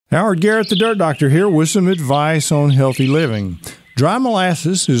Howard Garrett, the Dirt Doctor, here with some advice on healthy living. Dry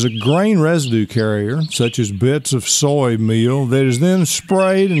molasses is a grain residue carrier, such as bits of soy meal, that is then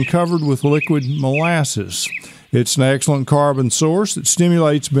sprayed and covered with liquid molasses. It's an excellent carbon source that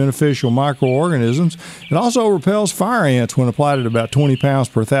stimulates beneficial microorganisms. It also repels fire ants when applied at about 20 pounds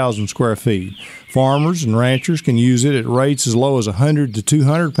per 1,000 square feet. Farmers and ranchers can use it at rates as low as 100 to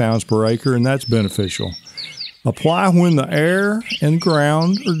 200 pounds per acre, and that's beneficial. Apply when the air and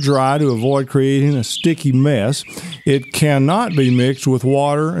ground are dry to avoid creating a sticky mess. It cannot be mixed with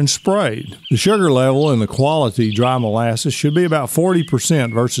water and sprayed. The sugar level in the quality dry molasses should be about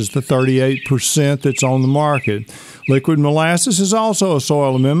 40% versus the 38% that's on the market. Liquid molasses is also a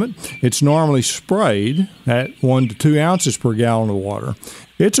soil amendment. It's normally sprayed at 1 to 2 ounces per gallon of water.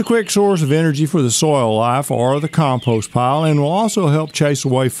 It's a quick source of energy for the soil life or the compost pile and will also help chase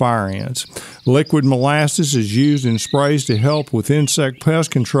away fire ants. Liquid molasses is used in sprays to help with insect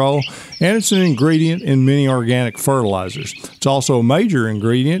pest control, and it's an ingredient in many organic fertilizers. It's also a major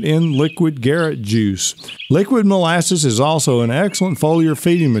ingredient in liquid Garrett juice. Liquid molasses is also an excellent foliar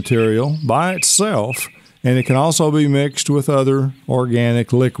feeding material by itself, and it can also be mixed with other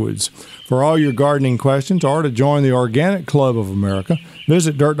organic liquids. For all your gardening questions or to join the Organic Club of America,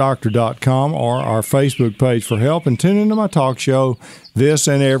 visit dirtdoctor.com or our Facebook page for help, and tune into my talk show this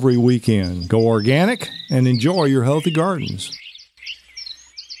and every weekend. Go organic and enjoy your healthy gardens.